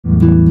This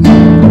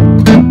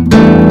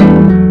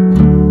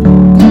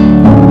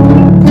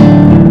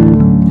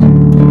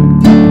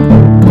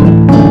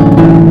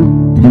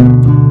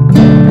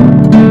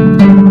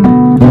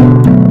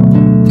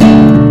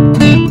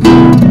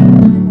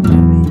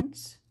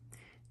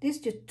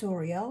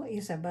tutorial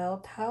is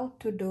about how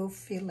to do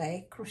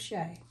filet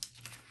crochet.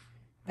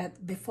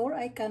 But before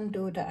I can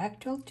do the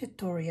actual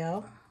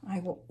tutorial,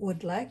 I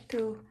would like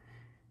to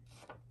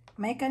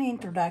make an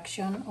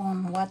introduction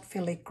on what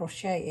filet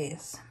crochet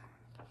is.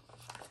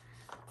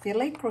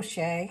 Filet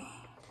crochet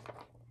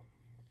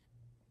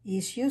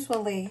is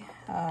usually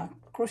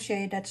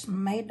crochet that's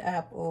made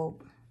up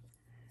of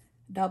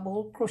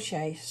double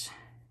crochets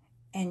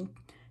and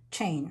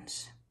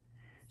chains.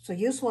 So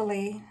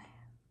usually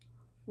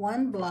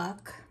one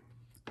block,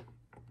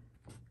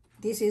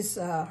 this is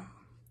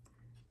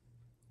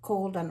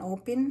called an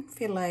open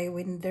filet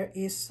when there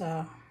is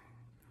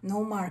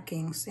no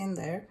markings in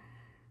there.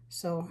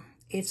 So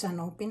it's an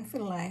open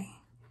filet.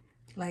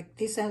 Like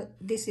this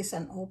is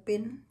an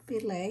open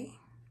filet,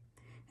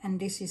 and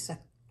this is a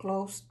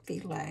closed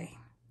filet.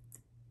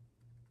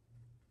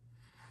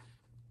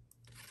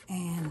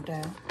 And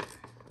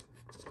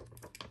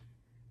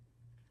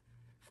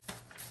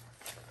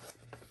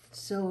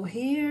so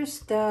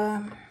here's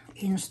the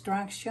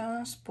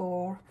instructions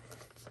for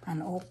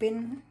an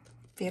open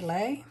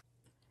filet.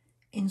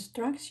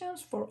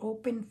 Instructions for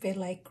open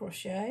filet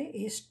crochet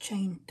is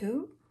chain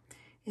 2,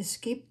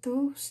 skip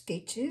 2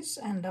 stitches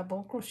and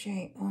double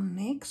crochet on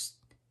next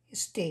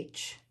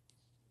stitch.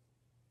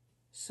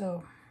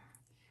 So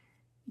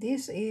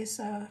this is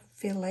a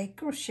filet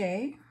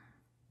crochet.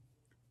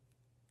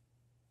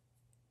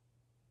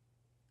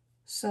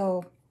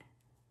 So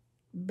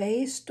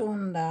based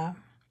on the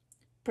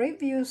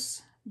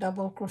previous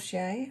double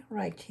crochet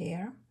right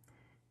here,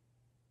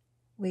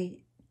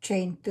 we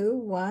chain 2,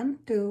 1,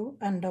 2,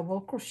 and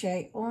double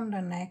crochet on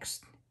the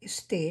next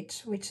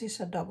stitch, which is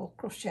a double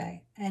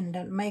crochet, and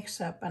that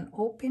makes up an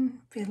open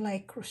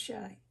filet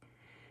crochet.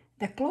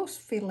 The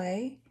closed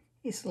filet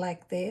is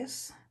like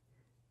this.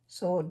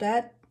 So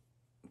that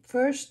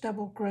first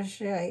double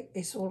crochet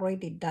is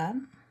already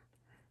done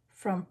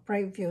from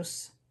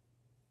previous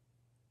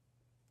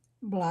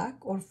block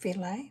or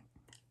filet.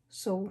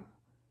 So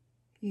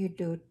you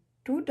do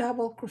 2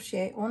 double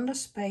crochet on the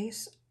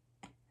space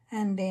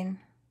and then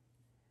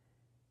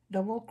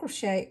double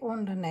crochet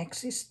on the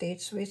next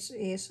stitch, which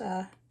is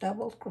a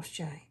double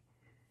crochet.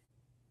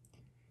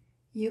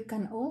 You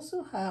can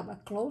also have a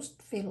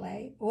closed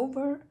filet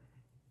over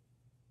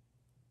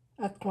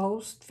a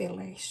closed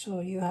filet.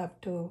 So you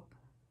have to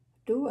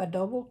do a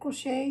double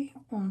crochet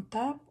on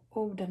top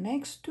of the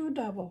next 2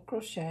 double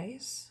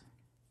crochets.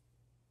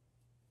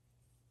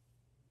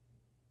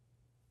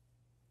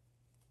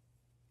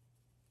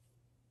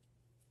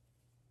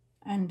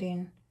 And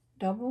then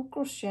double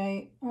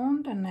crochet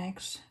on the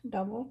next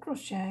double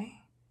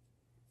crochet,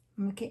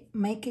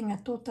 making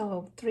a total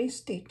of 3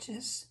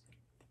 stitches.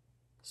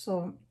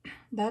 So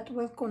that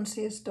will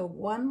consist of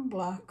 1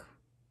 block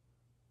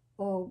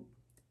of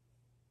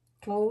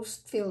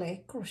closed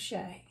filet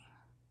crochet.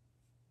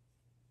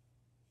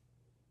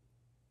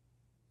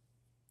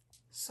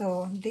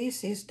 So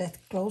this is the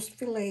closed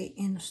filet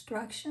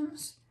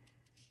instructions.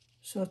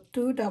 So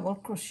 2 double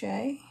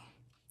crochet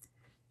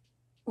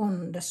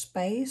on the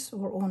space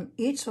or on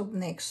each of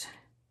next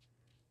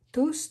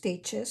 2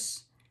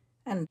 stitches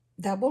and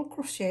double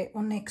crochet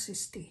on next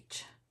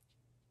stitch.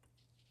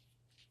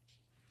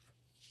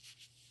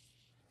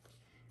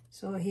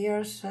 So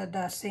here's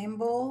the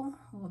symbol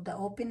of the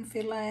open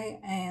filet,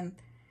 and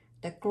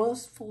the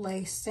closed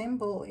filet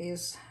symbol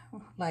is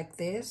like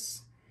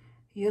this.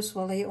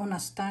 Usually on a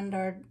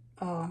standard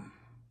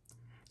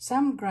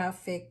some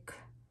graphic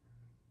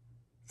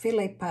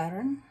filet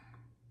pattern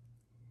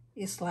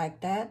is like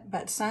that,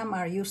 but some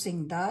are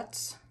using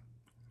dots,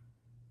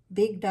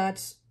 big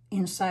dots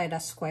inside a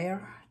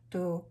square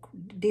to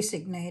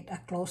designate a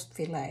closed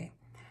filet.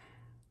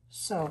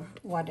 So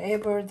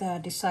whatever the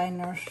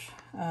designer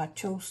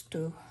chose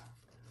to,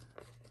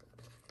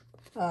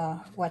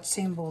 what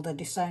symbol the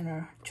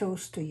designer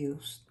chose to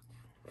use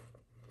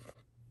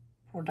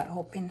for the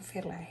open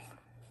filet.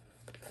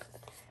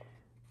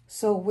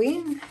 So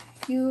when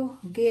you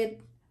get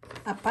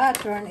a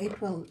pattern,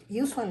 it will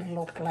usually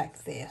look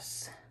like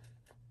this.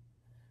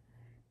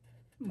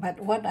 But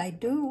what I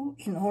do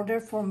in order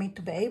for me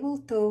to be able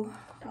to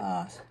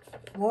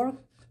work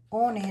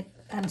on it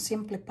and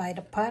simplify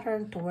the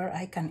pattern to where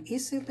I can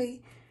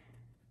easily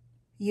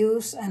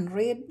use and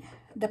read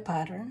the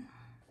pattern,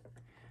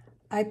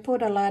 I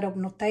put a lot of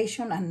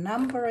notation and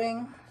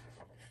numbering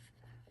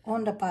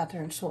on the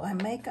pattern. So I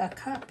make a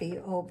copy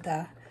of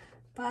the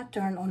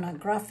pattern on a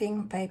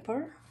graphing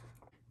paper.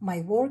 My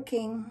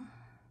working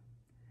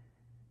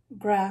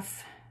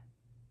graph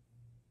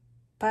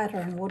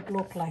pattern would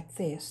look like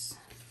this.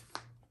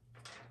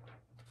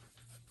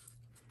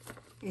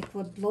 It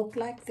would look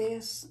like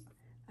this.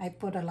 I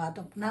put a lot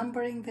of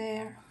numbering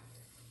there,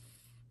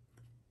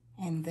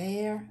 and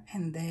there,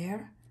 and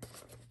there.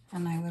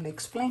 And I will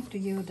explain to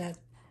you that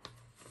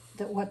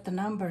what the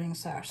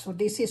numberings are. So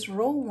this is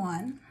row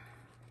 1.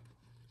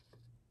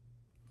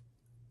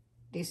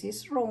 This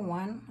is row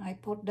 1. I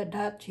put the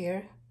dot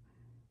here.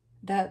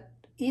 That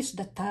is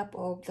the top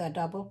of the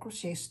double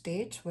crochet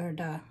stitch where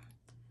the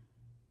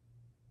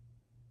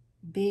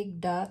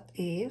big dot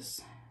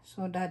is.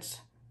 So that's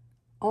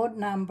odd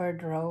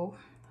numbered row.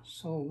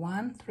 So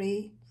 1,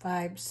 3,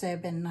 5,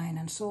 7, 9,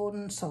 and so on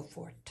and so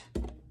forth.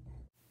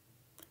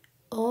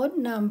 Odd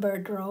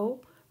numbered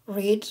row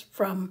reads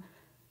from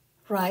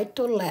right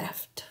to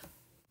left.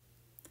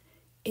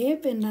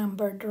 Even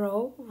numbered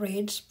row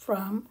reads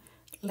from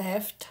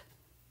left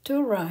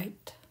to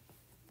right.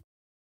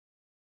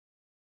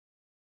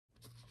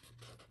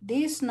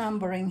 This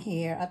numbering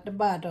here at the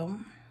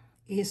bottom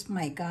is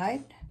my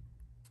guide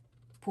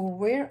for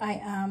where I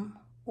am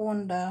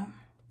on the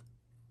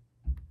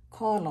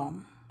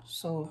column.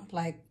 So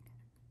like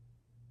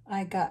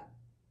I got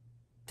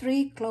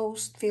 3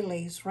 closed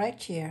fillets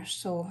right here,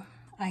 so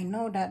I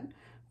know that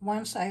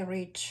once I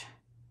reach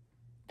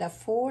the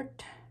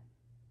 4th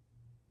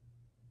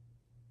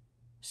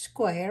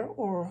square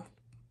or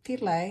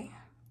fillet,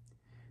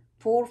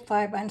 4,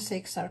 5, and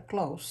 6 are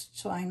closed.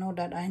 So I know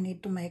that I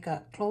need to make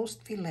a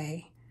closed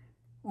fillet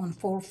on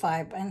 4,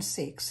 5, and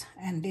 6.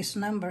 And this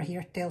number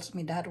here tells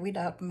me that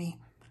without me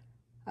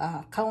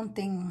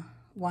counting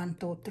 1,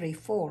 2, 3,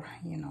 4,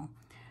 you know.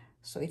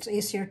 So it's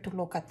easier to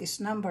look at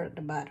this number at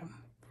the bottom.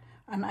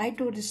 And I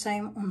do the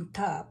same on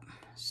top.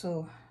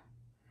 So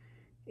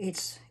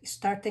it's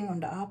starting on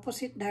the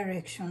opposite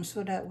direction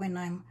so that when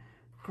I'm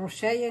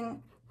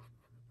crocheting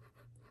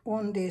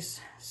on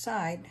this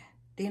side,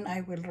 then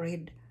I will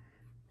read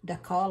the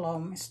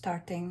column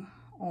starting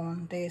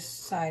on this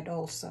side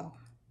also.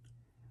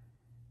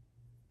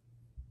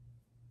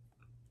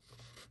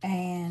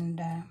 And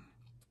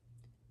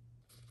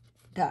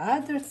the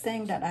other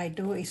thing that I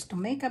do is to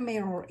make a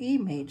mirror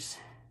image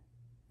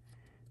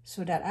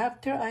so that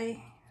after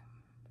I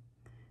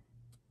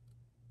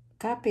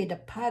copy the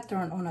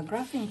pattern on a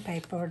graphing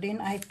paper,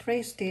 then I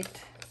traced the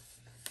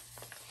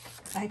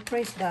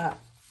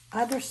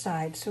other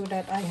side so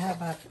that I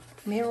have a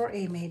mirror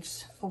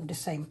image of the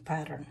same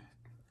pattern.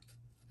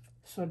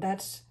 So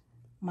that's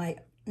my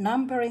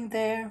numbering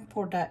there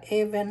for the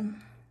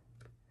even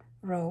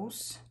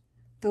rows,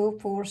 2,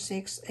 4,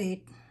 6,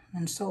 8,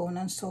 and so on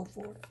and so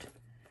forth.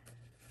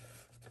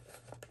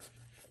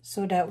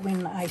 So that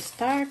when I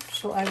start,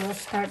 so I will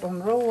start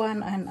on row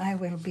 1 and I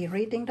will be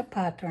reading the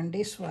pattern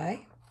this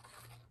way.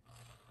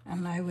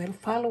 And I will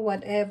follow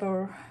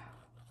whatever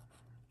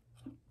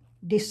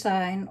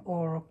design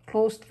or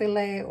closed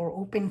fillet or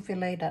open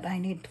fillet that I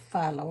need to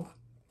follow,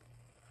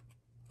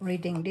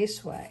 reading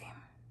this way.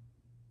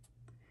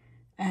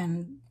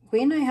 And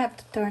when I have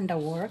to turn the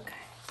work,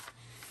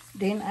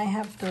 then I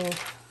have to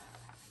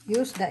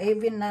use the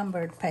even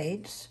numbered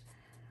page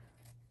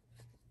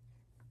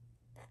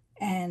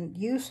and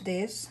use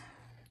this.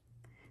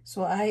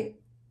 So I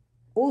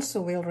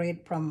also will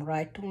read from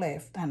right to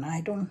left, and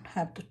I don't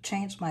have to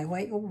change my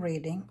way of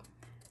reading.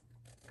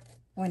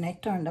 When I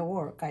turn the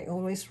work, I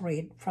always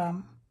read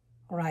from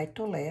right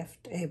to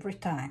left every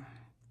time.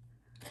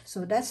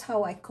 So that's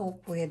how I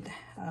cope with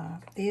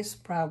this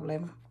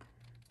problem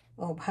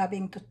of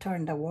having to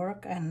turn the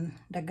work, and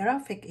the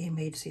graphic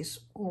image is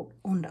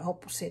on the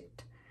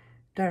opposite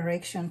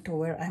direction to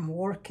where I'm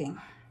working.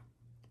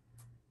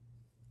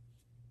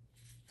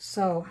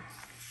 So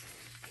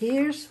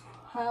here's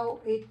how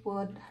it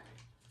would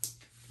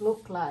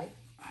look like.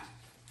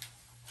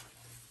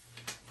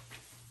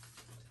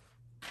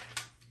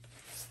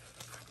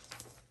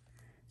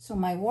 So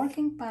my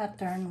working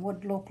pattern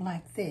would look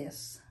like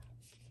this.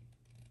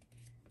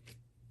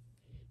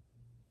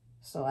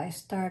 So I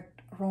start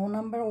row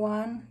number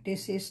 1.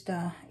 This is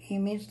the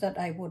image that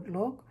I would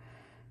look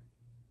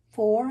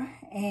for,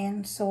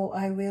 and so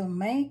I will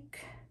make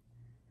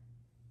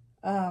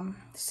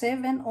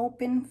 7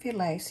 open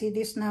fillets. See,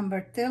 this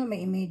number tell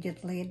me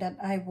immediately that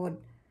I would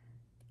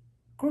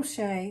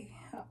crochet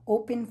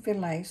open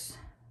fillets,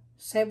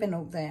 7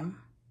 of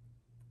them,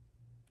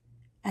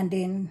 and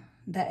then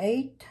the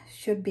 8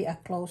 should be a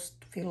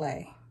closed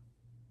fillet.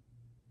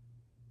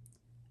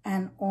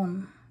 And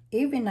on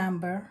even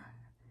number,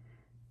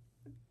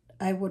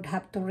 I would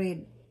have to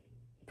read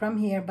from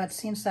here, but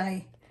since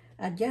I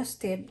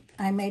adjusted,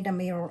 I made a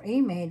mirror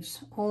image,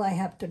 all I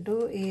have to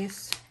do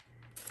is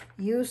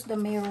use the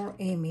mirror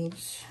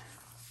image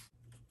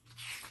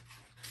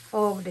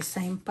of the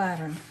same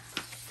pattern.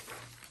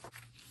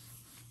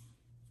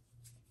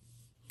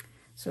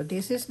 So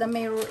this is the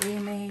mirror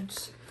image.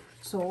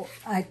 So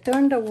I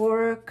turn the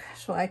work.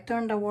 So I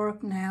turn the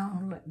work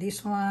now.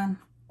 This one,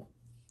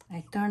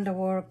 I turn the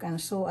work,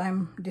 and so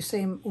I'm the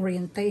same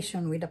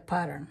orientation with the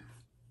pattern.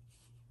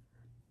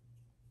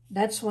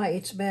 That's why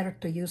it's better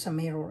to use a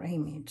mirror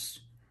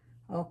image.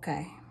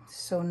 Okay,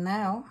 so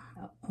now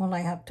all I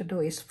have to do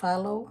is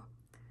follow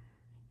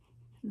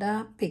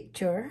the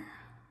picture.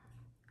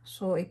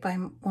 So if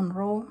I'm on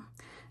row,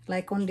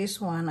 like on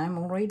this one, I'm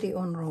already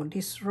on row.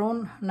 This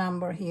row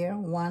number here,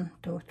 1,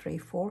 2, 3,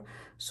 4.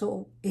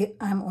 So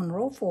I'm on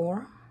row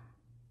 4.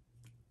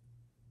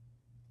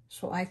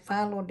 So I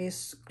follow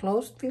this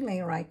closed fillet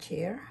right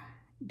here,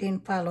 then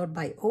followed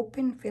by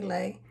open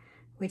fillet,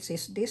 which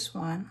is this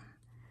one,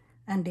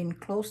 and then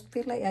closed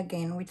fillet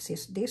again, which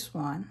is this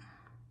one,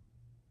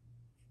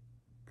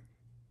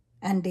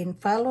 and then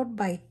followed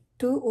by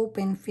 2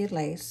 open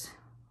fillets,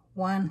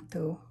 1,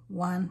 2,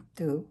 1,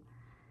 2,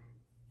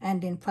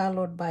 and then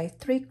followed by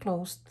 3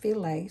 closed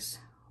fillets,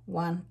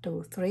 1,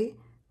 2, 3,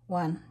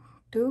 1,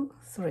 2,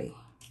 3.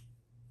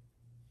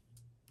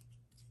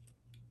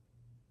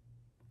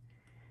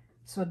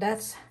 So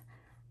that's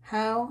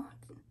how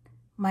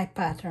my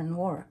pattern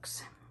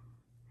works.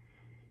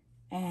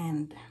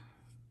 And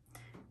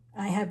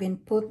I have been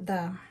put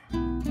the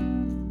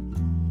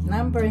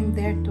numbering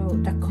there to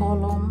the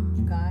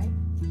column guide,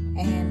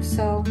 and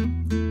so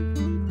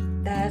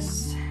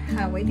that's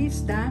how it is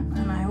done,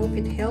 and I hope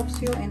it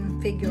helps you in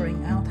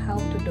figuring out how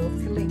to do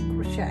filet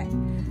crochet.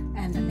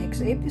 And the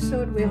next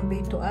episode will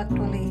be to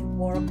actually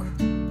work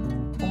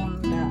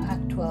on the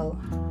actual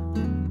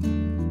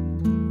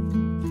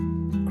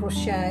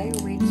crochet,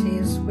 which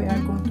is we are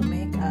going to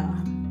make a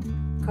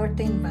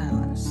curtain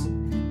valance.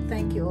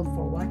 Thank you all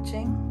for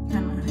watching,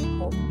 and I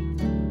hope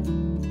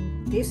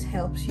this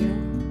helps you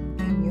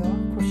in your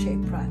crochet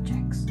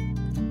projects.